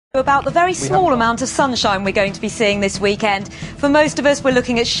About the very small amount of sunshine we're going to be seeing this weekend. For most of us, we're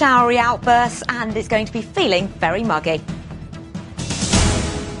looking at showery outbursts and it's going to be feeling very muggy.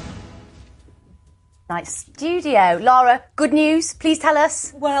 Nice studio. Lara, good news, please tell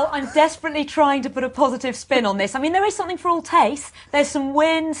us. Well, I'm desperately trying to put a positive spin on this. I mean, there is something for all tastes. There's some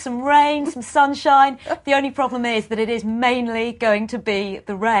wind, some rain, some sunshine. The only problem is that it is mainly going to be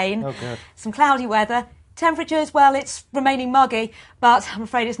the rain. Oh, good. Some cloudy weather. Temperatures, well, it's remaining muggy, but I'm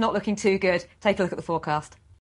afraid it's not looking too good. Take a look at the forecast.